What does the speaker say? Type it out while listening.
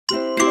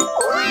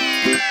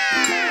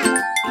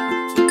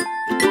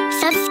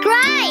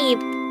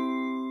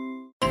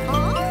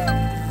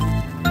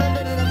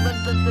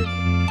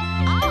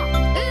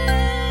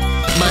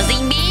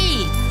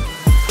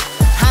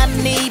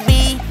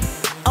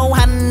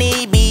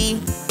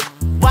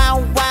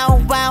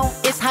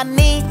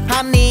honey,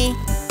 honey,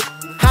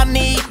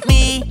 honey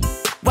bee.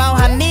 Wow,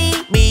 honey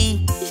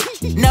bee.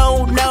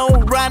 No, no,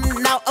 run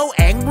now, oh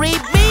angry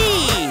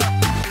bee.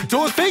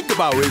 Don't think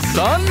about it,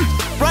 son.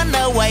 Run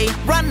away,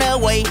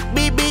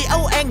 bee bee,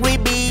 oh angry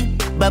bee.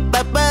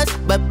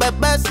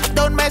 Buzz,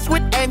 don't mess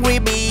with angry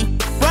bee.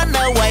 Run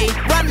away,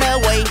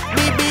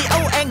 bee bee,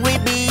 oh angry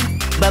bee.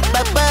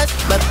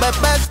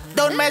 Buzz,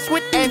 don't mess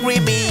with angry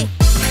bee.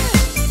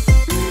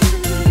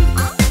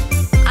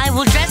 I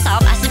will dress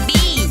up as a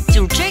bee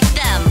to trick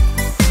them.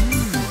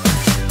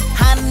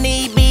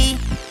 Honey bee,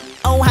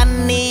 oh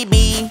honey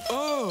bee.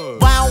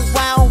 Wow,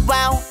 wow,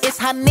 wow, it's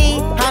honey,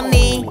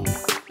 honey,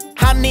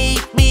 honey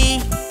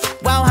bee.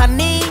 Wow,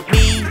 honey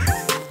bee.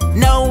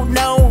 No,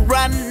 no,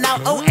 run now,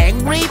 oh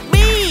angry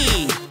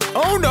bee.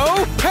 Oh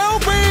no,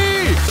 help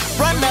me!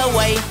 Run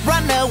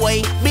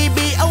away, bee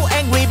bee, oh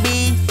angry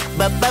bee.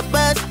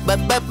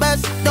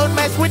 Buzz, don't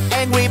mess with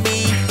angry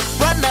bee.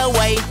 Run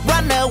away,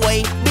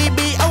 bee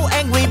bee, oh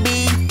angry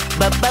bee.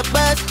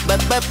 Buzz,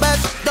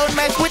 don't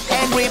mess with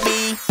angry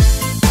bee.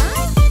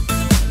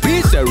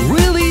 Bees are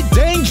really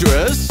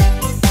dangerous.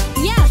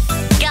 Yes,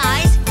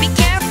 guys, be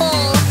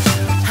careful.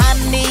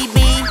 Honey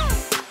bee,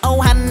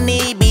 oh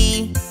honey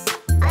bee.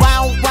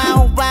 Wow,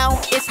 wow, wow,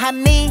 it's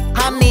honey,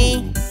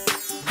 honey,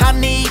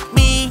 honey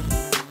bee.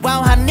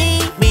 Wow,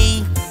 honey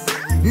bee.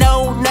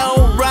 No,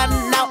 no, run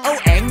now, oh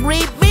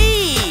angry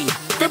bee.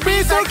 The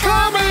bees are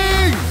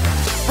coming!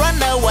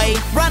 Run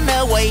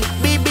away,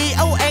 bee bee,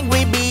 oh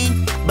angry bee.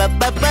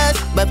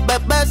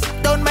 Buzz,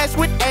 don't mess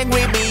with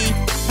angry bee.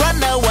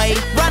 Run away,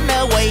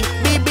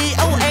 bee bee,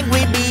 oh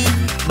angry bee.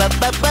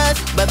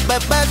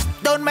 Buzz,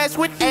 don't mess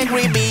with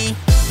angry bee.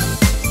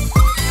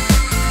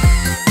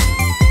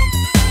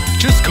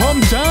 Just calm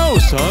down,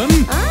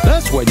 son.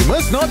 That's why you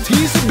must not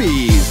tease the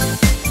bees.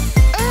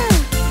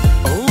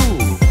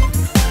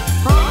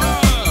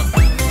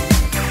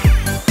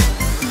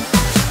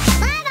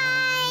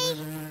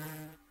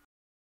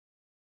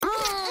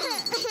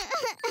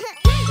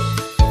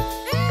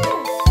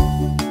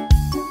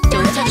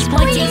 Don't touch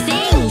pointy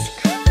things.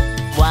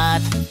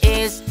 What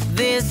is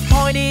this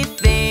pointy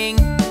thing?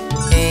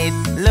 It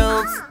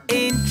looks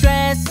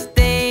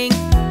interesting.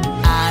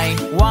 I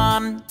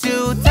want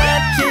to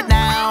touch it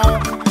now.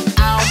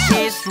 Ouch,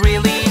 it's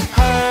really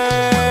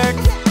hurt.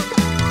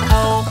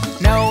 Oh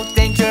no,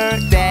 danger,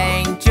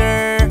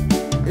 danger.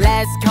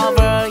 Let's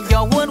cover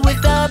your wound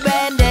with a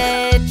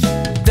bandage.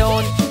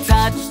 Don't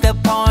touch the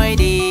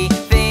pointy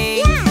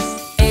thing.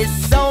 It's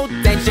so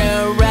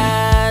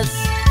dangerous.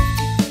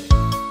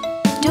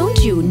 Don't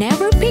you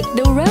never pick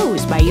the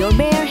rose by your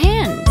bare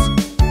hands.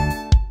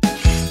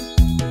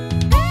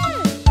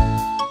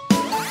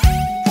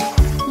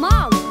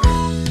 Mom.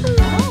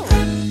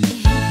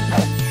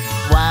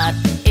 What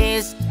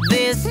is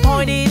this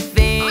pointy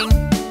thing?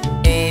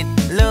 It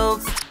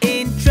looks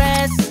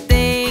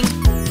interesting.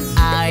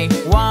 I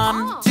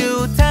want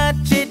to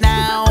touch it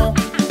now.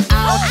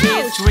 Ouch,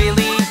 it's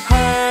really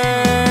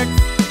hurt.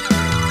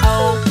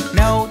 Oh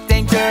no,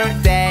 danger,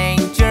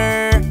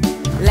 danger.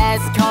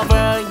 Let's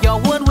cover your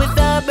wound with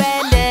a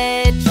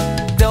bandage.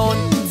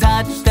 Don't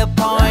touch the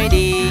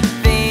pointy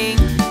thing.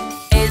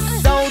 It's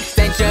so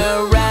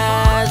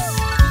dangerous.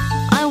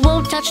 I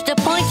won't touch the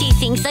pointy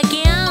things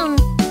again.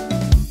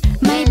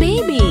 My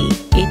baby,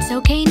 it's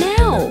okay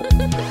now.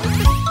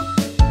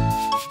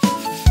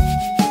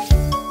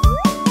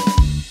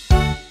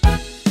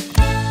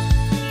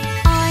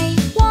 I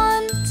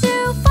want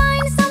to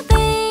find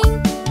something.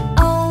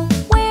 Oh,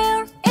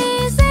 where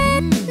is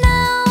it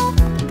now?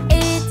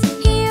 It's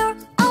here.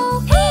 Oh,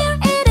 here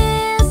it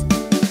is.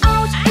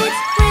 Ouch,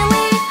 it's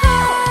really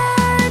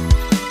hurt.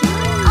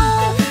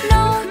 Oh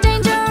no,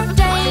 danger,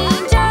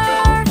 danger.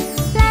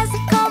 Let's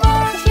cover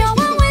your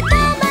wound with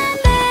a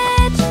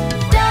bandage.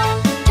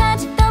 Don't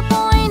touch the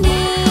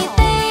pointy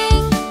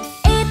thing.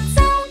 It's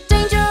so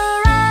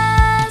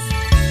dangerous.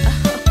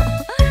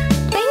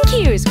 Thank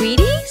you,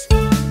 sweeties.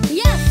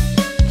 Yes.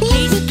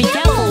 Please be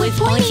careful with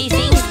pointy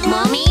things,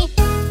 Mommy.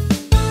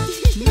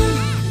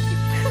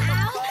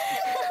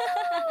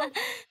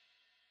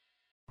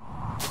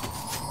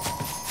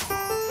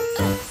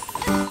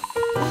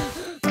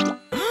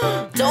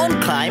 Don't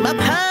climb up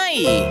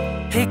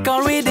high.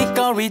 Hickory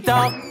dickory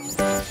dock.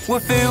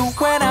 Wolfoo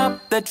went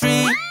up the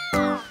tree.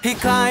 He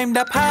climbed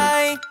up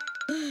high.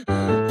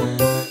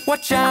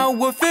 Watch out,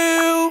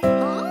 Wolfoo.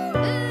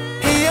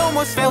 He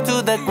almost fell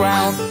to the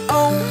ground.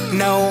 Oh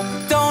no,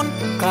 don't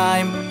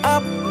climb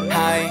up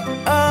high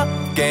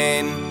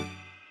again.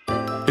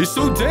 It's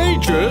so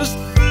dangerous.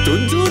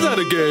 Don't do that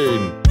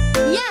again.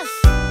 Yes.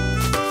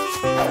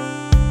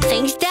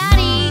 Thanks,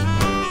 Daddy.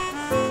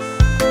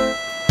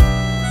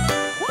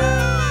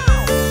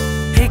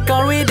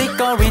 Hickory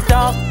dickory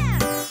dock.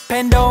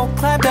 Pando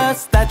climbed the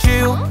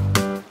statue.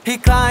 He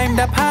climbed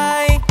up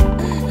high.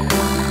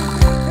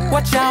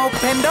 Watch out,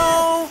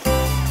 Pando.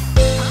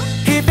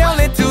 He fell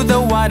into the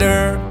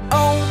water.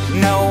 Oh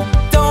no,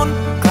 don't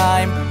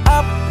climb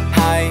up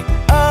high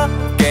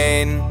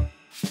again.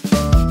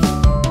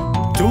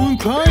 Don't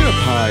climb up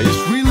high.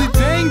 It's really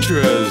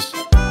dangerous.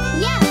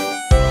 Yes.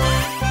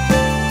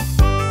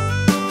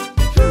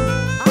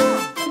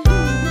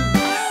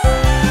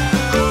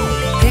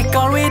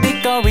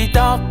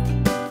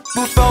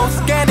 Wolfoo's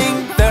getting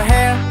their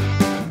hair.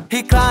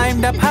 He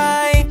climbed up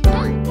high.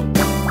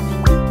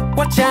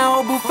 Watch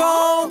out,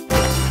 Wolfoo!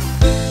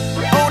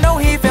 Oh no,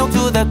 he fell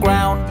to the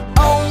ground.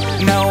 Oh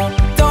no,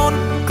 don't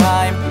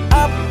climb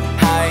up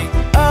high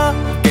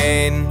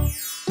again.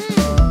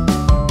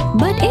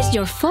 But it's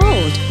your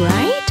fault,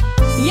 right?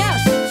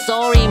 Yes,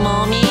 sorry,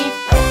 Mommy.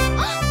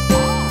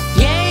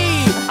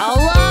 Yay, I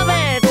love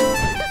it.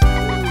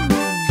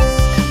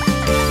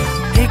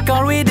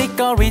 Hickory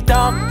dickory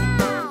dock,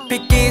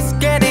 Piggy's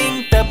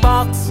getting the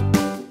box.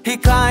 He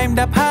climbed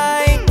up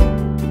high.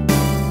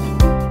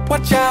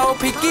 Watch out,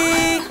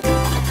 Piggy!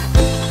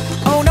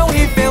 Oh no,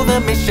 he failed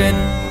the mission.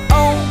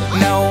 Oh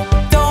no,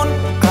 don't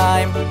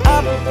climb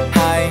up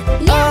high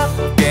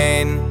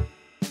again.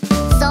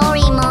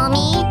 Sorry,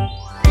 Mommy.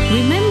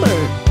 Remember,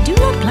 do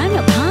not climb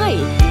up high.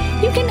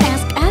 You can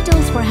ask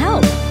adults for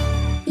help.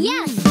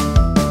 Yes.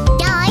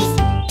 Guys,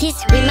 please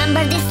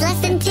remember this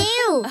lesson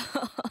too.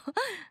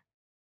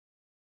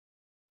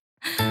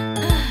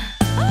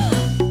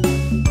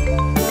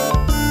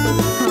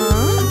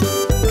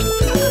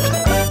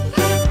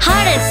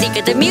 Hide and seek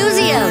at the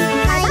museum.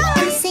 Hide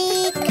and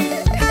seek,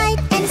 hide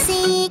and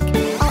seek.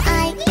 Oh,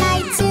 I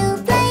like to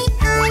play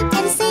hide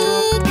and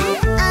seek.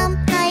 I'm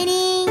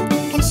hiding,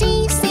 can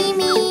she see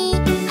me?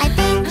 I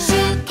think she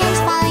can't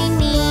find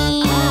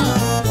me.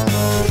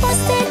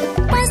 Busted,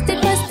 busted,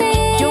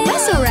 busted. Don't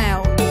mess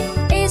around.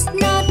 It's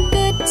not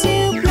good to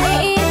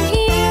play in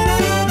here.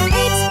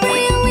 It's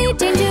really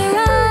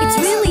dangerous. It's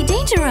really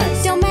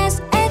dangerous. Don't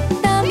mess at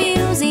the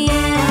museum.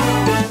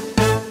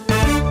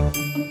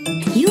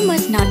 You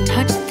must not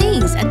touch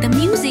things at the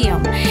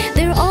museum.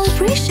 They're all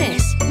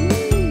precious.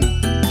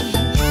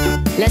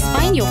 Let's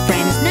find your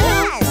friends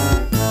now.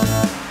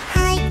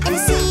 Hide and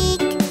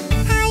seek,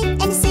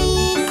 hide and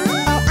seek.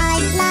 Oh, I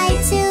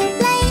like to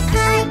play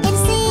hide and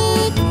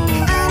seek.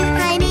 I'm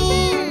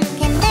hiding,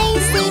 can they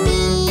see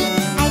me?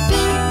 I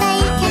think they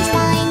can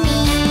find me.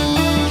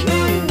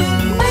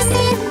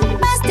 Busted,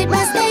 busted,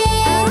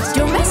 busted.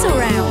 Don't mess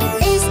around.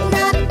 It's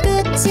not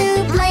good to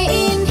play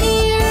in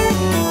here.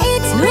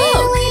 It's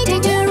really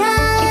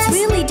dangerous. It's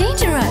really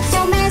dangerous.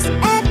 Don't mess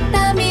at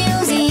the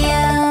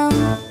museum.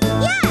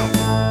 Yes!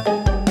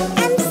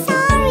 I'm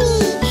sorry.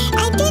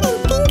 I didn't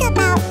think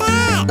about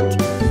that.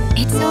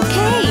 It's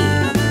okay.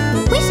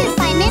 We should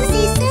find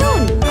Nancy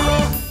soon.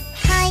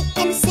 Hide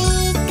and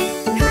seek,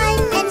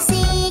 hide and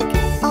seek.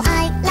 Oh,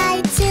 I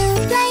like to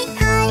play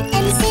hide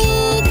and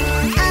seek.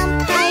 I'm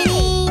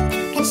hiding,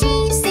 can she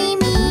see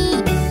me?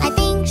 I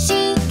think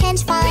she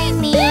can't find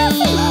me.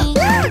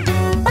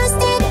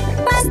 Busted,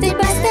 busted,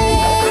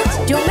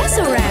 busted. Don't mess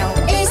around.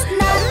 It's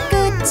not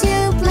good to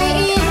play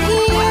in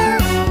here.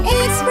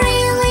 It's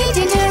really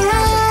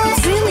dangerous.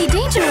 It's really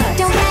dangerous.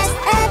 Don't mess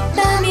at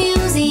the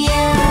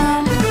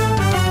museum.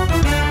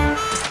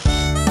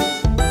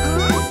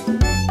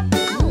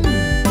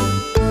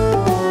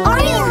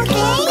 Are you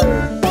okay?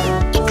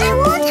 I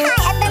won't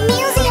hide at the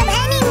museum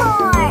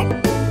anymore.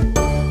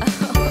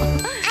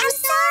 I'm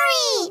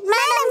sorry,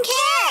 Madam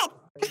Cat.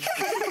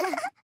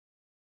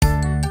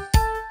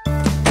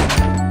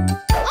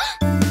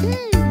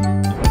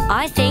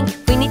 I think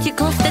we need to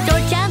close the door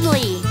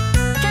gently.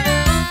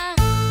 Ta-da!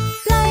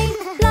 Play,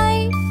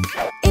 play,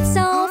 it's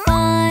so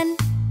fun.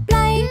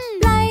 Play,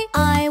 play,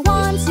 I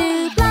want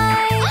to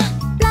play.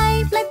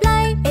 Play, play,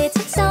 play, it's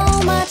so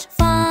much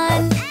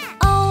fun.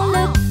 Oh,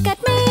 look at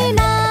me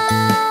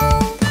now.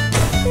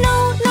 No,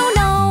 no,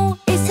 no,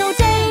 it's so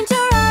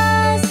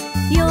dangerous.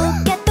 You'll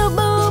get the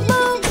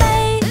boo-boo,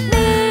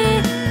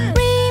 baby.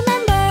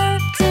 Remember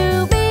to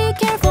be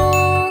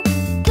careful.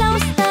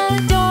 Close the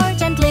door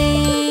gently.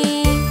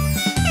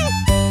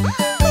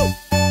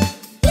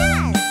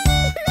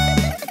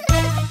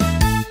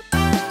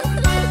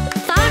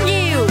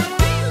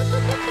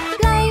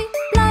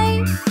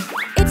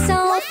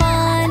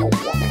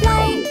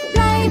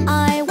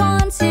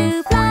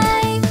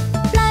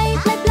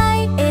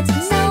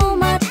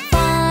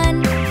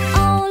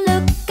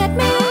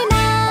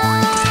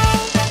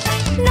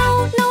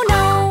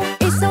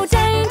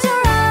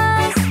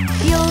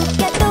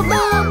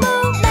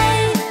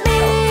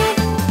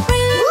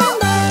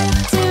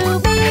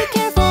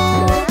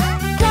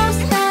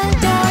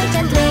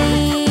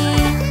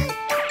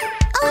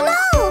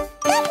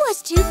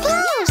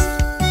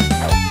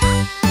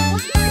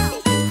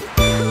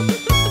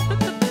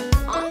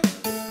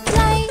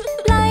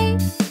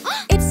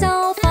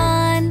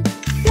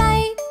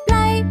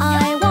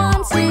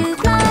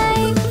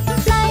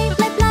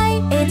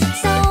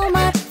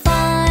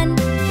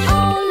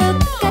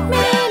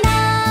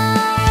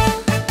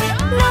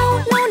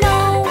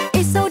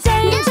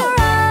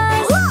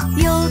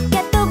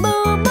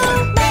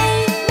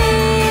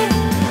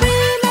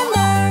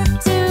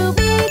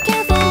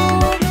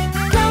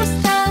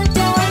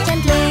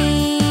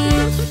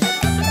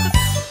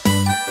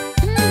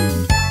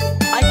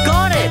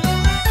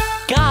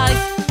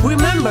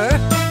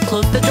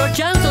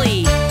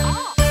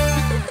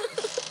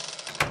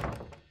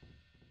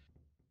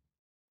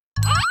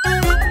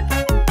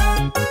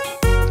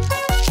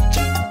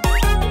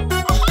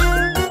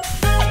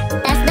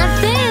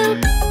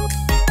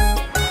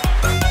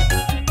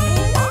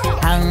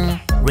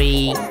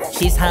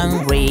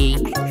 hungry.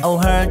 Oh,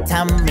 her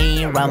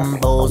tummy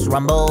rumbles,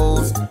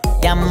 rumbles.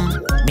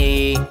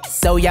 Yummy,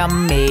 so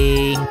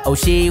yummy. Oh,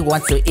 she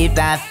wants to eat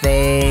that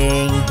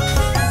thing.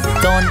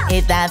 Don't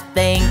eat that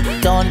thing,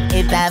 don't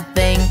eat that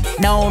thing.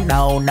 No,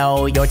 no,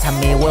 no, your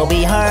tummy will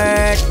be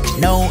hurt.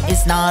 No,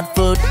 it's not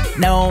food,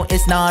 no,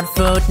 it's not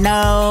food,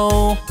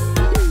 no.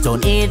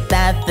 Don't eat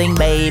that thing,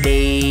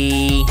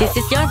 baby. This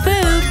is your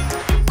food.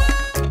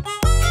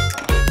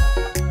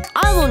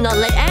 I will not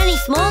let any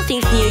small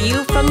things near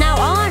you from now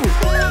on.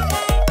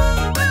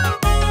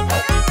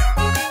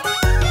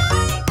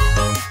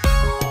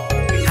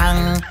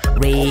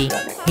 Hungry,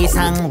 he's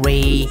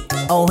hungry.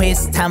 Oh,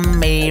 his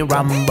tummy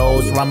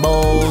rumbles,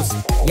 rumbles.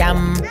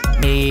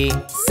 Yummy,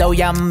 so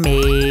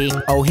yummy.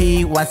 Oh,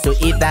 he wants to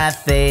eat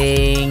that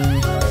thing.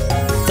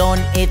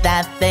 Don't eat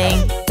that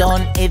thing,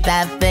 don't eat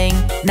that thing.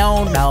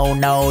 No, no,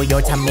 no,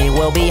 your tummy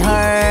will be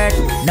hurt.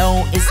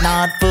 No, it's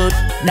not food,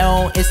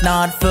 no, it's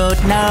not food,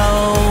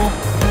 no.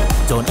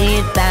 Don't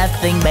eat that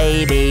thing,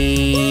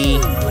 baby.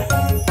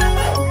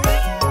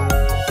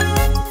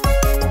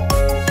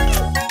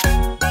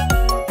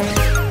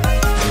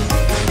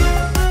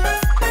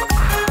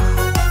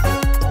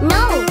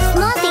 No,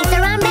 small things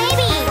around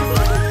baby.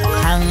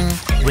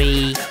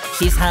 Hungry,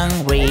 she's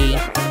hungry.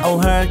 Oh,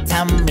 her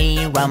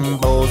tummy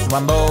rumbles,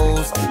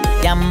 rumbles.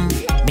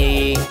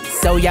 Yummy,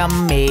 so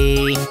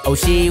yummy. Oh,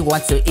 she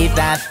wants to eat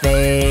that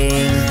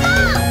thing.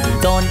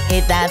 Don't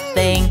eat that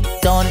thing,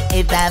 don't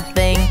eat that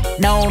thing.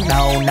 No,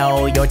 no,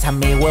 no, your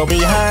tummy will be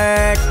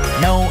hurt.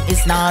 No,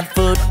 it's not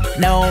food,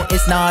 no,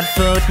 it's not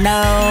food,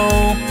 no.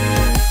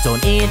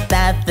 Don't eat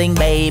that thing,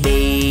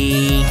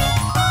 baby.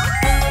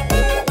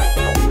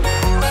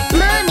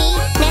 Mommy,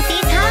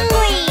 Nessie's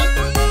hungry.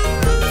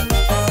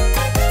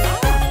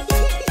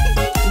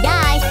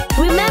 Guys,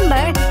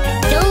 remember,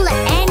 don't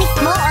let any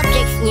small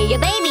objects near your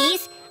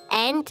babies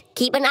and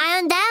keep an eye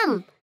on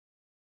them.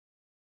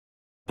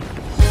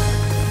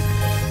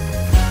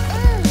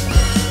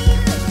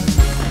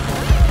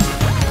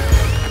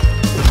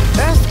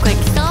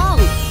 Earthquake song.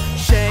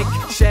 Shake,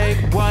 shake,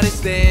 what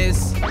is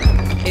this?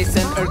 It's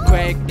an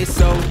earthquake, it's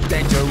so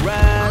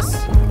dangerous.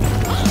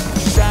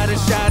 Shatter,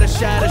 shatter,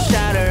 shatter,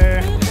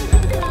 shatter.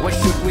 What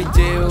should we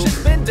do?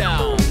 Just bend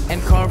down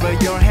and cover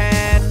your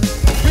head.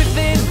 Breathe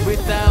in,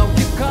 breathe out,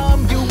 keep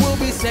calm, you will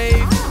be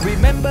safe.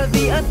 Remember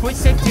the earthquake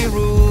safety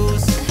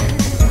rules.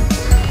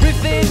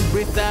 Breathe in,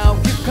 breathe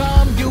out, keep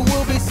calm, you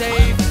will be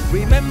safe.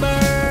 Remember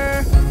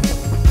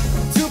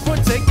to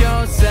protect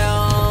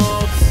yourselves.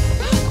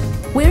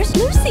 Where's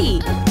Lucy?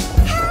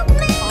 Help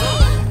me!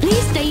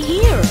 Please stay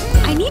here.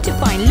 I need to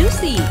find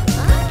Lucy.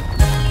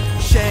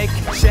 Shake,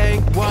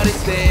 shake, what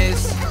is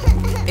this?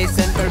 It's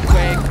an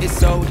earthquake, it's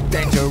so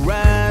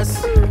dangerous.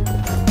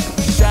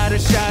 Shatter,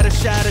 shatter,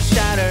 shatter,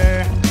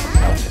 shatter.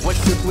 What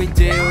should we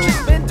do?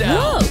 Just bend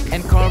down Look.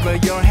 and cover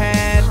your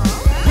head.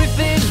 Breathe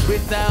in,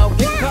 breathe out,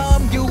 keep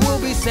calm, you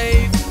will be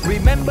safe.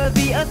 Remember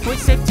the earthquake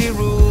safety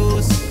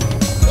rules.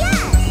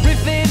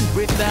 Breathe in,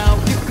 breathe out,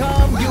 keep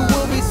calm, you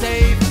will be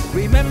safe.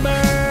 Remember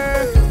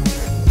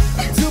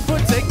to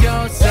protect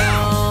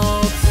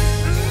yourselves.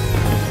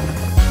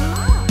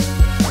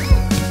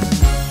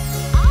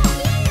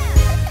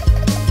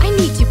 I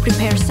need to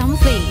prepare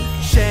something.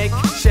 Shake,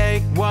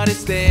 shake, what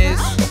is this?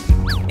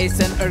 It's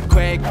an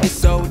earthquake, it's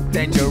so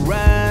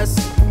dangerous.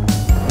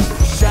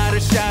 Shatter,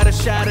 shatter,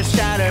 shatter,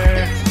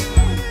 shatter.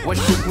 What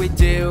should we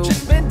do?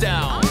 Just bend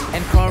down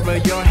and cover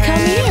your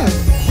head. here.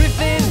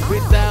 Breathe in,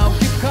 breathe out,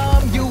 keep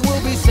calm, you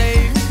will be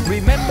safe.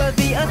 Remember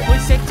the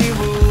earthquake safety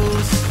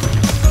rules.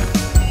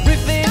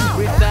 Breathe in,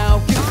 breathe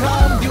out, keep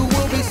calm, you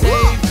will be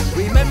safe.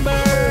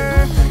 Remember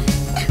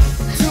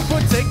to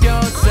protect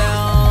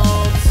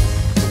yourselves.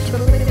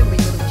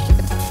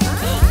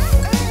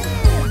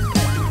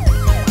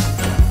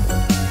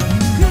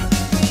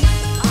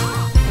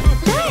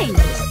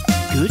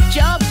 Thanks. Good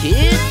job,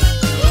 kids.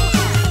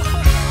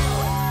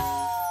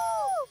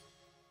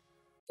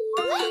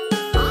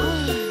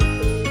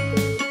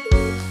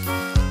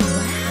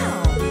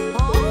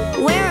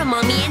 Where are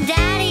Mommy and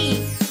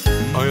Daddy?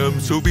 I am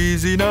so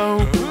busy now.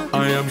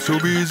 I am so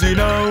busy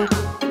now.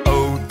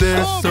 Oh,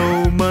 there's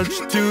so much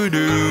to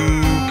do.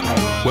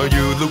 Well,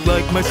 you look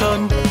like my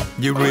son.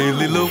 You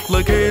really look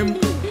like him.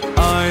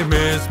 I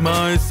miss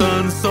my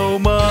son so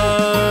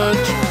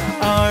much.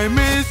 I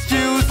miss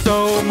you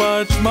so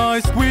much, my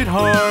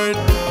sweetheart.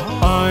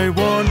 I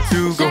want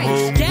to go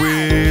home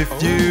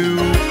with you.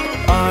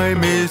 I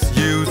miss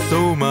you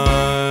so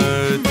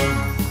much.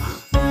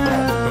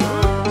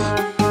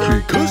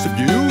 Because of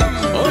you,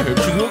 I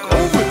have to work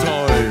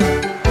overtime.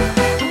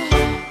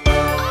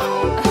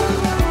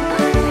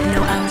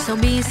 No, I'm so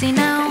busy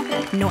now.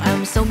 No,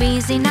 I'm so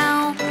busy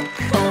now.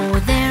 Oh,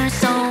 there's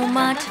so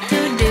much to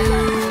do.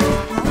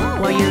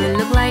 Well, you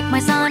look like my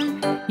son.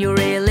 You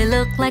really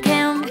look like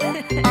him.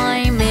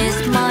 I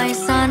miss my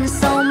son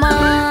so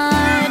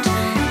much.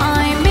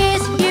 I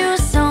miss you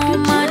so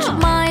much,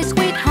 my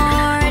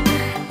sweetheart.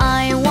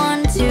 I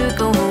want to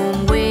go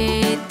home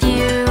with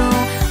you.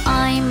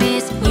 I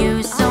miss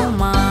you so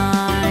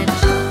much.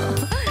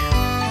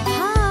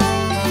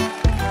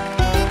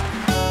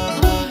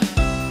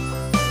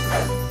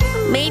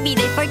 Maybe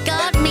they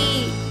forgot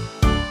me.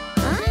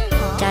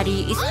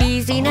 Daddy is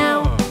busy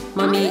now,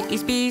 Mommy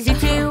is busy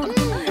too.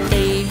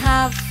 They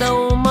have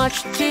so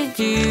much to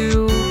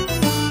do.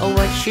 Oh,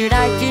 what should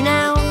I do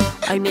now?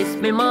 I miss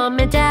my mom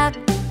and dad.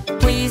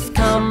 Please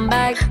come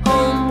back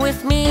home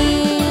with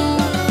me.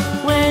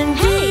 When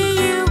do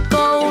you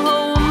go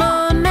home,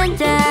 Mom and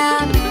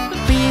Dad?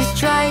 Please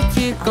try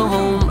to go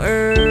home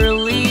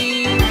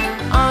early.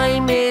 I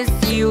miss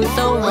you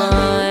so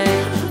much.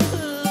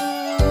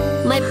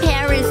 My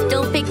parents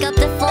don't pick up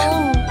the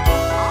phone.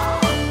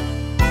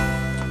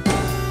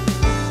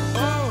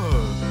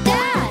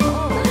 Dad!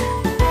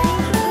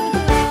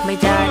 My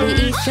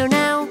daddy is here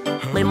now.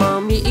 My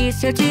mommy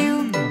is here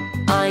too.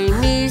 I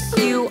miss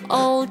you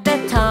all the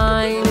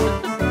time.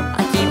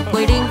 I keep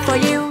waiting for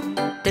you.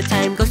 The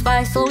time goes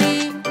by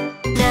slowly.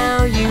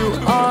 Now you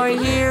are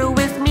here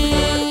with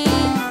me.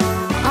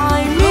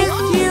 I miss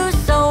you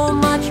so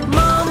much,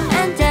 Mom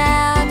and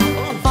Dad.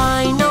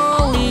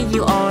 Finally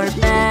you are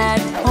back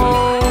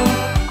home.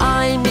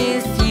 I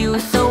miss you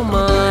so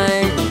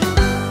much.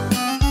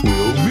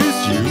 We'll miss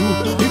you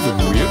even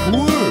we at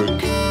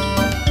work.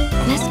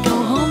 Let's go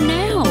home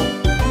now.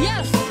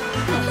 Yes!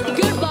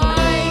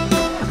 Goodbye!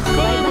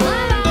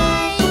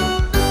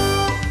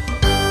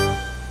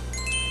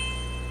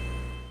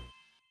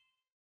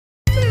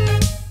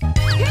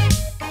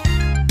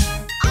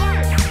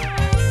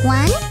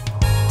 One,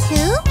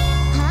 two.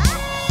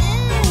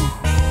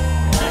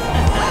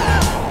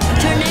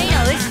 Tornado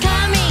is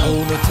coming!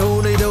 Oh no,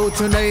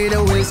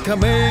 tornado is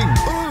coming.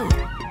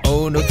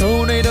 Oh no,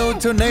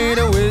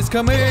 tornado is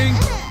coming.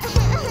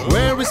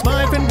 Where is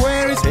my friend,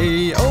 where is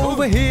he?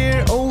 Over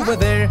here, over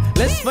there.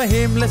 Let's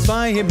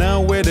find him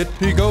now. Where did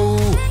he go?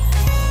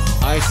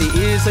 I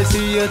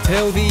see a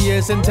tail, the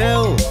ears and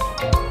tail.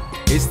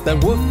 Is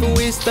that Wolfoo,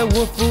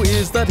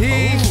 is that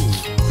he?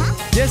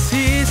 Yes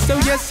he is, oh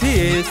yes he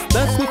is.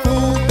 That's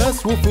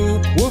Wolfoo.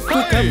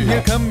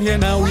 Wolfoo, come here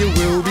now, you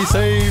will be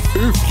safe.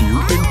 If you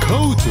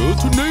encounter a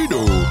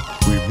tornado,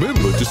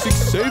 remember to seek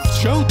safe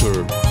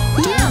shelter.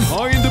 Don't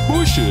hide in the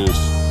bushes.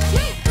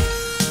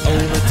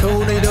 Oh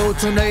no,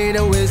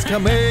 tornado is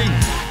coming.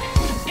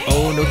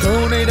 Oh no,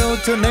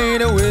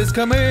 tornado is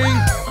coming.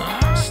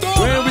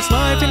 Where is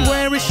my friend,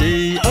 where is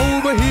she?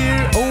 Over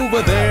here,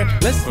 over there.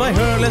 Let's find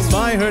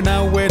her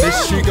now. Where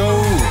does she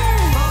go?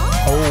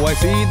 Oh, I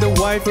see the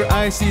wiper,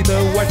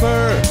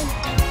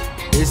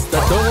 Is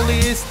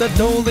that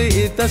Dolly,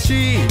 is that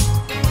she?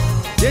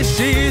 Yes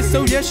she is,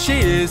 oh yes she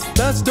is.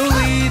 That's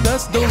Dolly.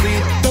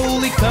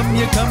 Dolly, come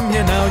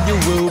here now, you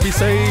will be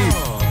safe.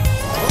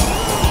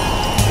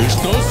 It's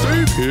not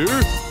safe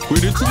here. We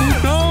need to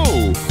move now.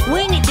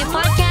 We need to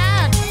park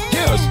out!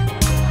 Yes.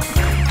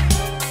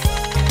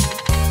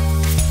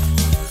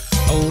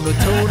 Oh no,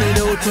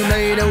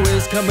 tornado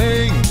is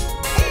coming.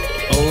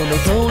 Oh no,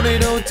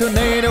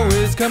 tornado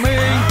is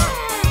coming.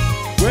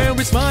 Where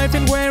is my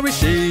friend, where is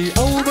she?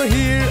 Over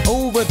here,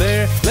 over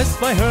there. Let's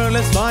find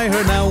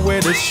her now. Where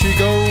does she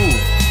go?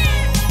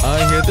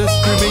 I hear the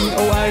screaming,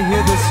 oh I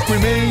hear the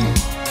screaming.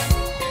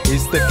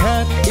 Is the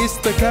cat,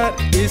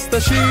 is the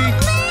she?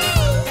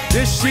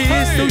 Yes she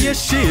is, oh yes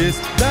she is.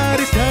 That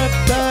is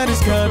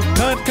cat.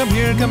 Cat, come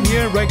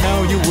here right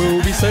now, you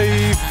will be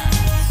safe.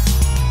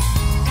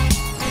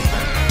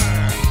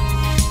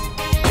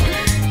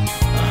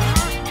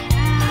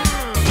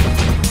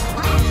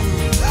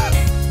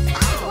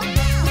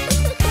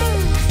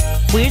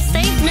 We're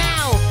safe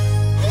now!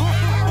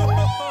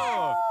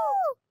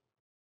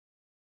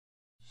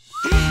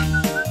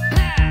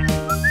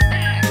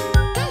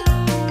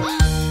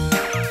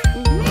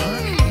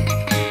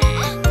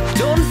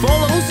 Don't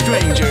follow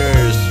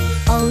strangers.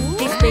 Oh,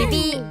 this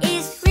baby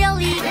is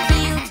really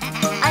cute.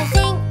 I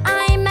think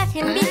I met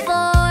him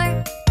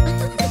before.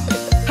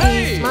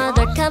 His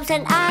mother comes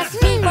and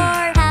asks me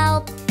for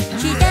help.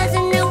 She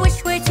doesn't know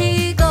which way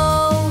to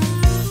go.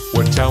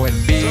 Watch out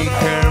and be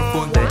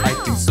careful, they're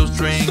acting so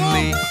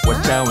strangely.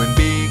 Watch out and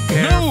be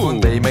careful,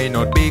 they may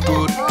not be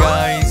good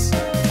guys.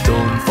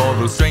 Don't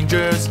follow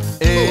strangers,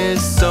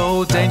 it's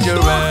so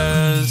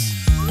dangerous.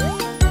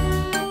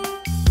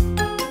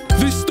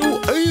 These two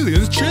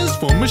aliens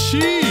transform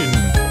machine.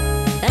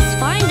 Let's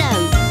find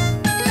them.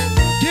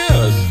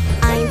 Yes.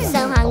 I'm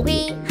so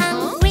hungry.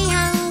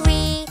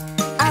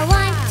 I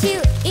want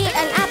to eat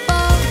an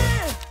apple.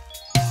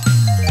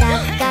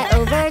 That guy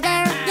over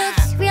there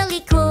looks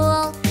really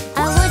cool.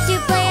 I want to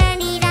play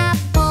and eat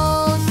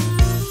apples.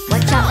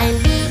 Watch out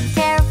and be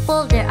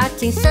careful, they're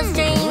acting so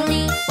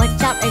strangely.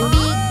 Watch out and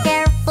be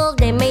careful,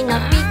 they may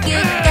not be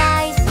good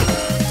guys.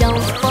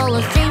 Don't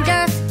follow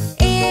strangers,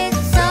 it's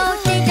so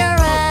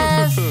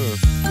dangerous.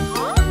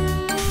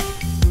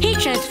 He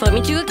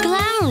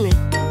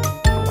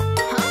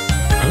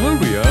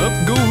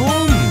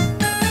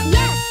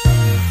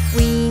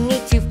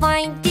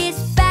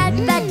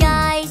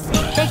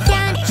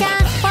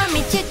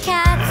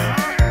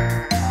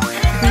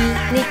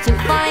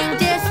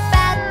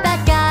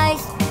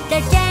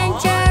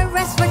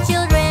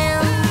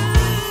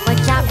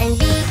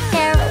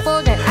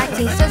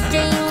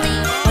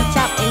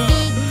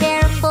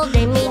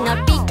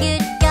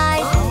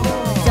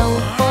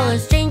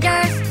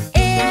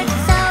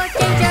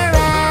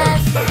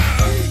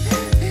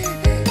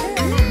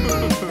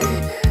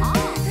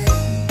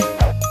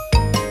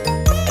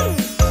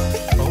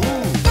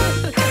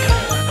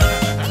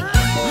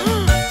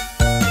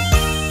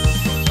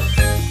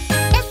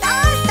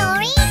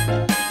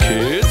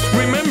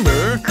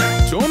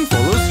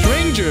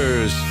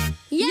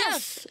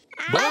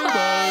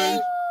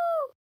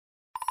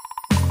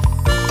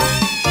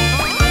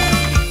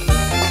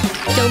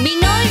Don't be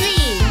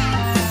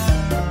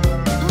noisy.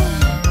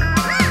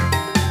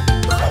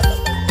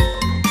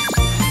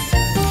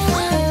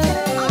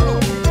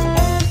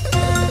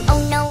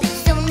 Oh no,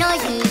 so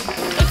noisy.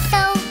 It's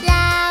so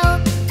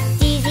loud.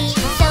 Dizzy,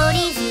 so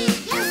dizzy,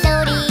 so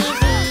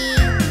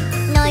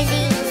dizzy.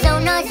 Noisy, so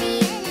noisy.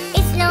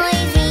 It's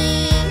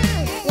noisy.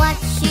 What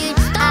should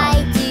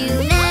I do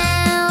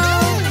now?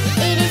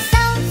 It is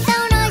so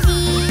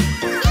noisy.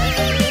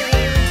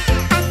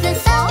 I feel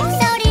so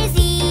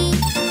dizzy.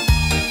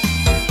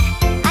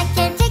 I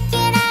can't take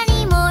it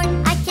anymore.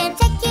 I can't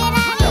take it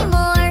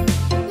anymore.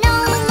 No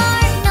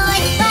more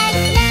noise right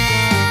now.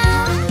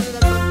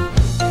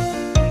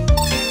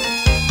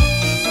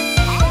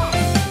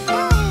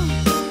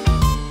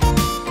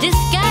 This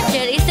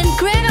gadget is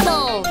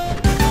incredible.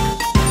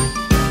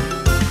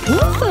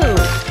 Wolfoo.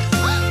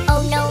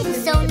 Oh no,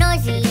 so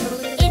noisy.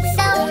 It's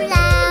so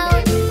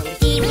loud.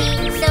 Dizzy,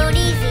 so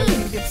dizzy,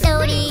 so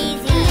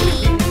dizzy.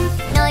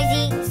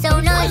 Noisy, so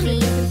noisy.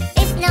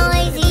 It's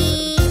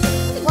noisy.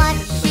 What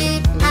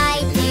should I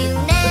do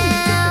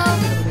now?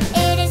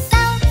 It is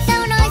so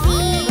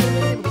noisy.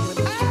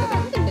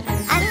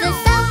 I feel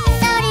so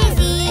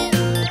dizzy.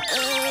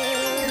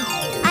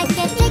 I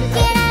can't take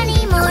it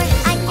anymore.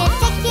 I can't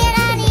take it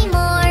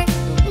anymore.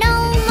 No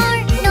more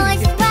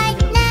noise right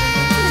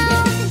now.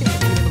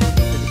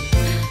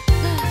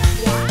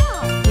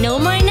 No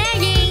more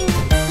nagging.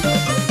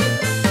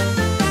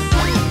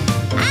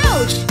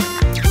 Ouch!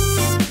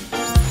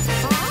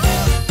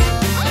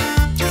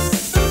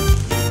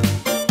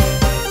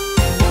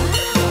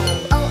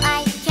 Oh,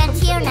 I can't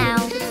hear now.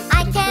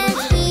 I can't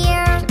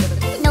hear.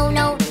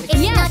 No,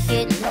 it's Yes. not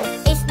good.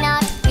 It's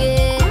not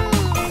good.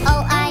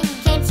 Oh, I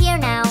can't hear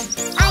now.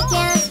 I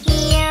can't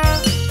hear.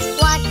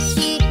 What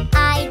should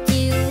I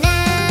do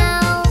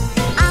now?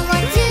 I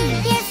want to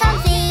hear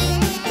something.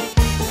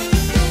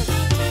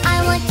 I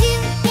want to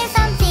hear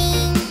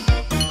something.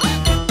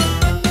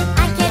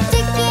 I can't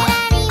take it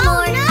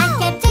anymore. I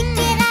can't take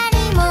it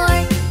anymore.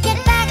 Get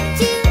back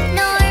to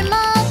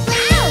normal,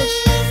 please.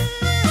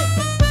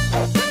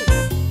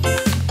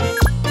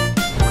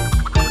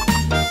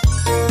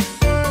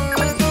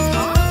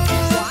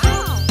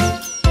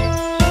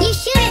 You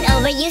shouldn't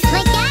overuse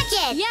my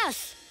gadget.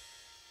 Yes.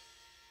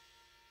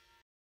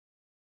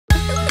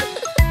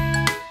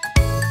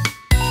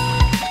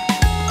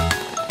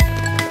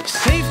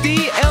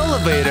 Safety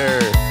elevator.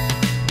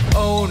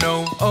 Oh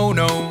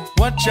no,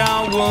 watch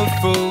out,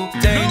 Wolfoo.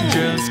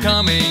 Danger's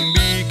coming,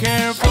 be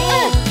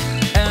careful.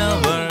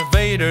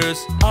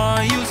 Elevators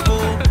are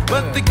useful,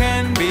 but they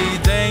can be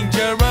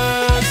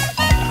dangerous.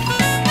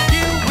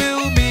 You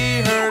will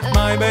be hurt,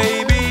 my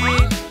baby.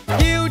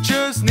 You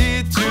just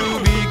need to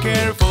be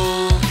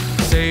careful.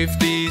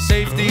 Safety,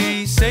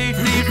 safety,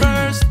 safety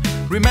first.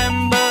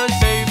 Remember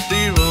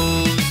safety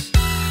rules.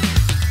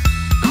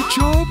 Good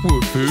job,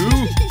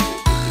 Wolfoo.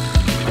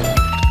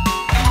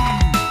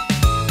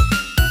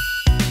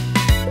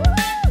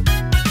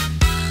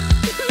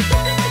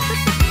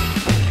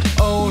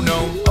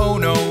 Oh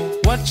no,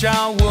 watch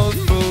out,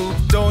 Wolfoo.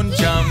 Don't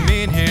jump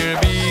in here,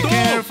 be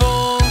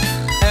careful.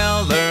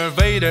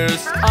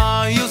 Elevators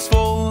are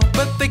useful,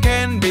 but they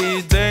can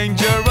be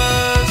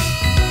dangerous.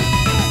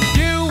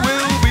 You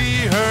will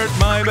be hurt,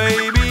 my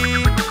baby.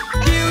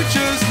 You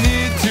just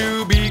need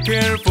to be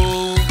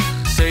careful.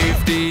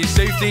 Safety,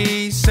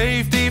 safety,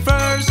 safety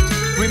first.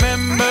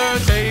 Remember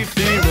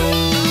safety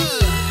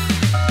rules.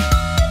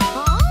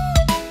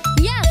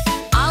 Yes,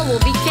 I will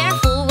be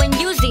careful when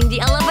using the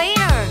elevator.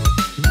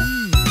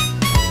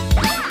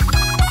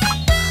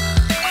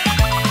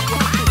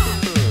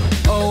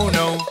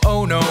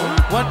 Oh no,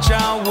 watch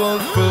out,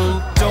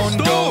 Wolfoo. Don't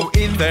go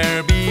in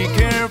there, be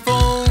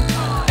careful.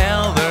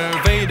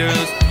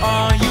 Elevators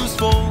are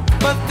useful,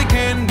 but they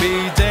can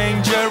be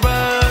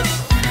dangerous.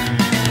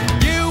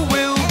 You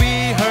will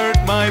be hurt,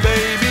 my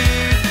baby.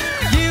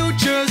 You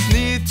just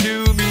need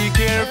to be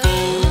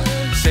careful.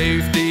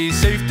 Safety,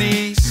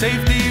 safety,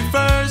 safety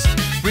first.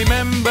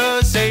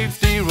 Remember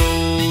safety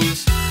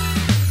rules.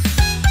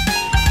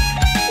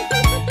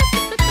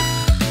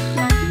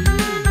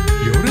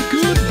 You're a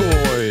good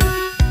boy.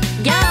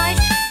 Guys,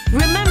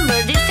 remember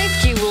the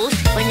safety rules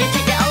when you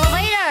take the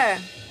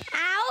elevator.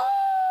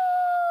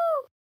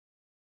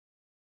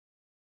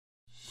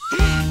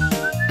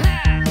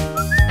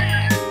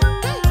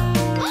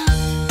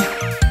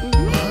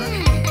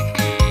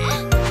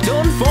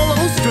 Don't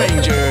follow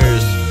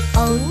strangers.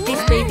 Oh,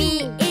 this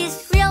baby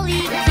is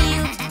really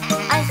cute.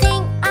 I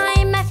think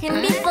I met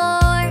him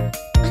before.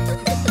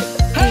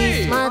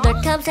 His mother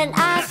comes and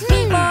asks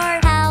me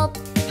for help.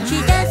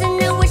 She doesn't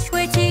know which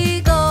way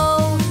to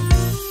go.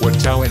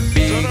 Watch out and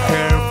be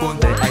careful,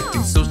 they're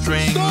acting so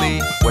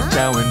strangely. Watch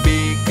out and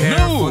be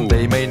careful, No.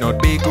 they may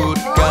not be good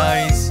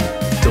guys.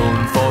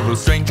 Don't follow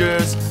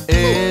strangers,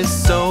 it's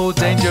so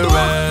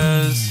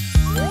dangerous.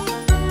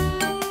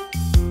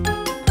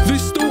 They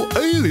stole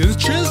aliens'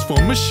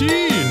 transform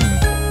machine.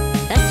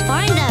 Let's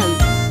find them.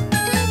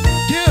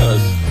 Yes.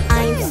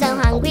 I'm so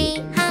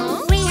hungry,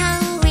 hungry,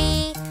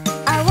 hungry.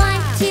 I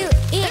want to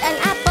eat an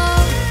apple.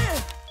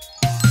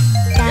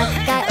 That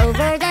guy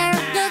over there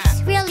looks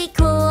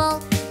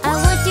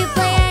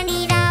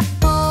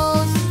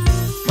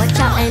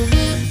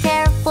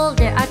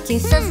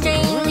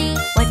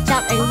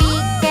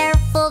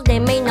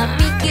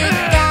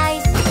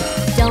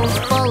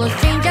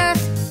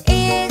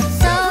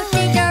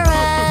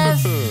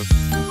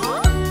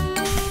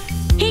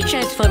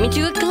transform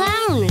into a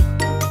clown.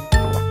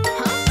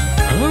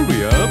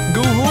 Hurry up,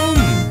 go home.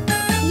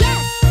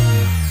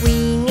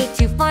 We need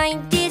to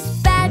find these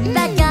bad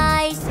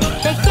guys.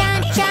 They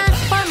can't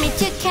transform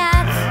into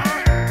cats.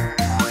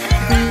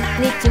 We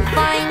need to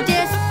find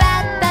these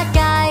bad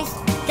guys.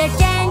 They're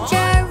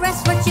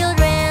dangerous for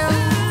children.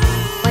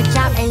 Watch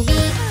out and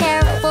be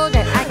careful.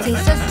 They're acting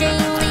so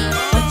strangely.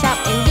 Watch out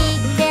and be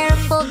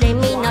careful. They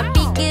may not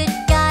be good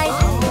guys.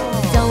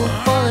 Don't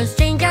follow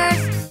strangers.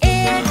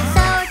 It's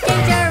so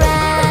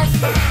dangerous.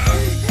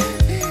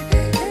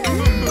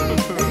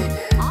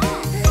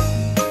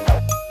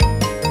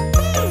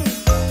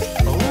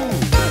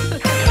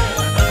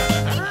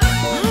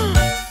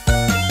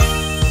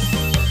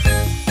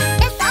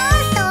 That's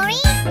our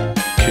story.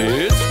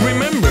 Kids,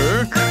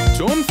 remember,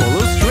 don't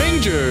follow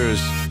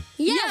strangers.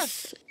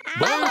 Yes!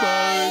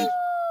 Bye-bye.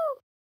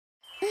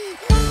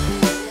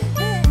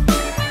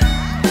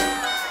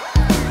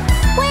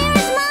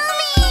 Where's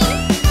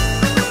Mommy?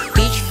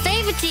 Beach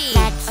safety!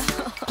 Let's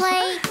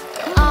play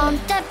on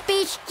the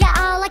beach. Yeah,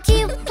 I like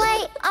to play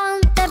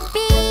on the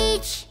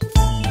beach.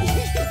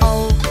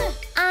 Oh,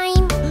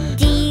 I'm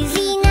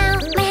dizzy now.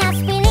 My head's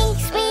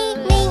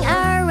spinning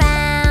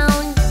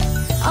around.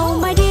 Oh,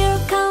 my dear,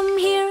 come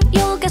here.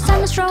 You'll get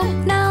some stroke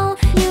now.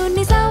 You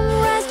need some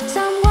rest,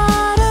 some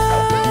water.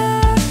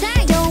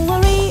 Don't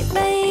worry,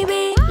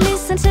 baby.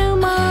 Listen to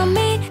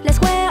Mommy. Let's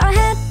wear our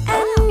hat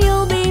and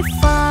you'll be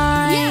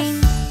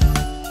fine.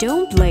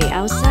 Don't play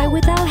outside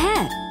without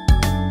hat.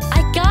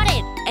 I got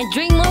it! And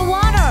drink more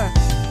water!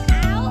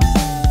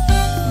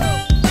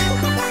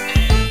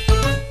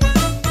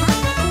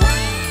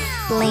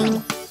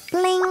 Bling,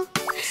 bling,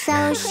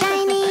 so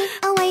shiny.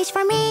 Always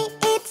for me,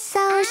 it's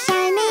so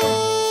shiny.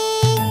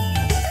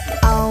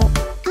 Oh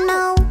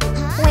no,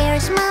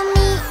 where's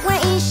Mommy?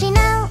 Where is she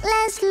now?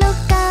 Let's look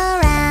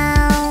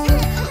around.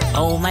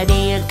 Oh my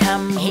dear,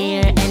 come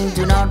here and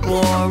do not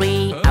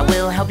worry. I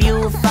will help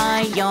you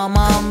find your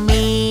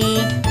mommy.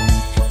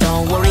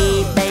 Don't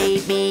worry,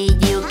 baby,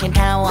 you can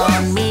count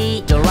on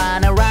me. Don't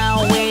run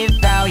around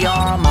without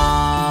your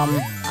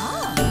mom.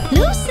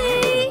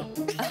 Lucy!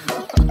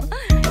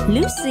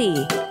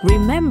 Lucy,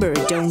 remember,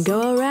 don't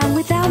go around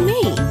without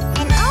me.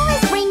 And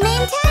always bring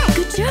name tag.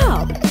 Good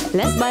job.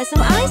 Let's buy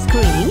some ice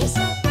creams.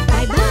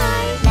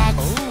 Bye-bye.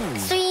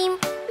 Let's swim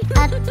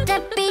at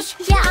the beach.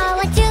 Yeah, I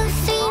like to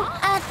swim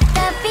at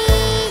the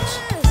beach.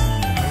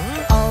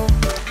 Oh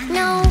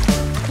no,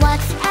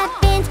 what's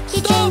happened?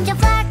 You changed your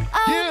flag. Oh,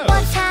 Yeah.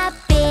 what's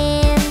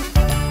happened?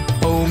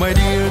 Oh my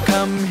dear,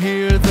 come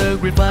here, the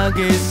green flag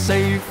is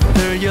safe.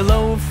 The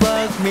yellow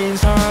flag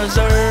means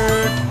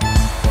hazard.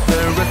 The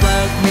red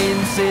flag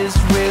means it's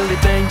really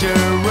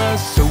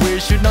dangerous, so we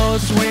should not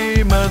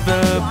swim at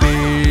the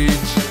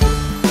beach.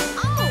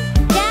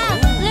 Dad,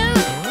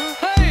 look.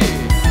 Hey!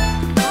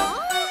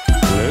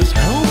 Let's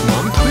help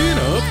Mom clean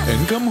up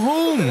and come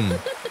home.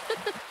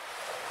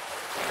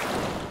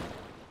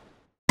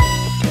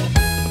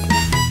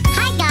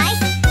 Hi guys,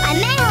 I'm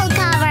Manhole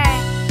cover.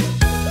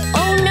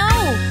 Oh no!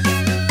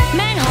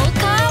 Manhole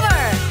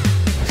cover!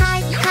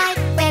 Hide,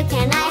 where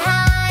can I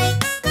hide?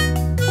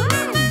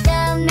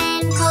 The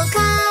manhole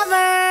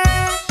cover.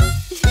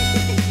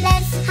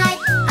 Let's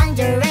hide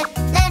under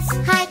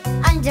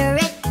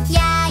it.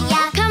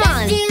 Yeah, Come let's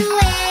on. do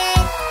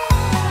it.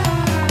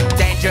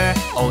 Danger,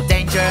 oh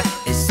danger,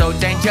 it's so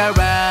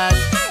dangerous.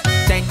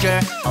 Danger,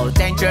 oh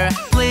danger,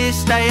 please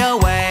stay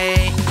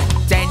away.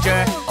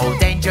 Danger, oh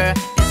danger,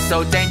 it's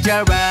so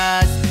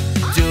dangerous.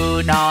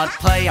 Do not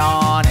play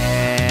on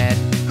it.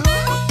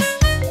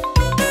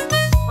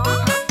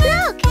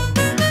 Look.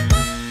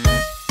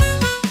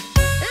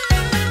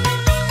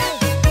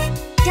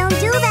 Don't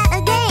do that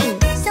again.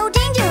 So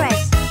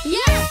dangerous.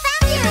 Yes!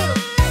 Thank you.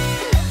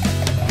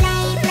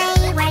 Play,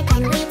 where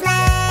can we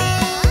play?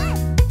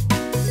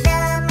 The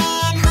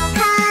manhole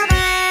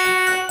cover.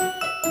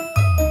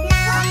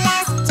 Now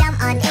let's jump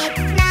on it.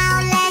 Yeah,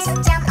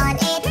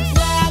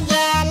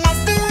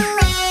 let's do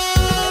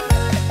it.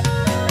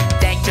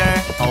 Danger,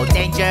 oh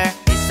danger,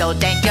 it's so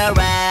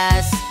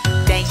dangerous.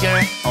 Danger,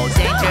 oh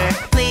danger,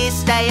 please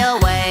stay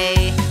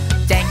away.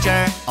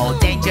 Danger, oh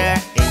danger,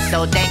 it's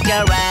so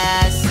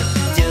dangerous.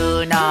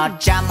 Do not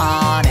jump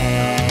on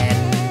it.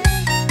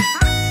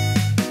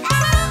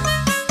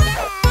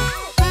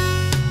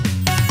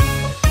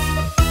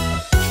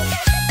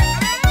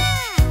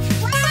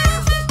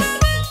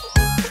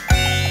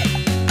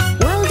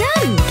 Well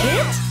done,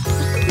 kids.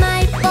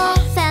 My ball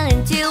fell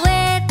into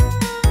it.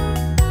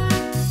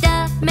 The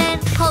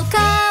manhole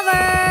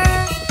cover.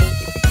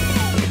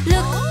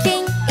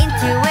 Looking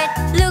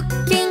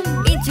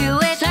into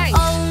it. Thanks.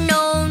 Oh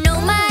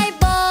no, my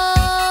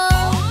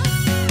ball.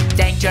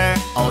 Danger,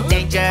 oh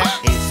danger,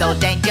 it's so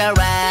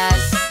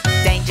dangerous.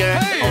 Danger,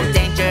 oh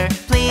danger,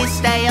 please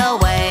stay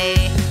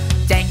away.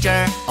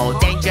 Danger, oh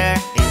danger,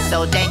 it's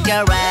so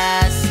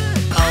dangerous.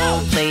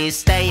 Oh, please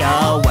stay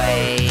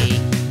away.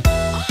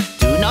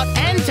 Do not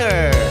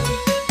enter.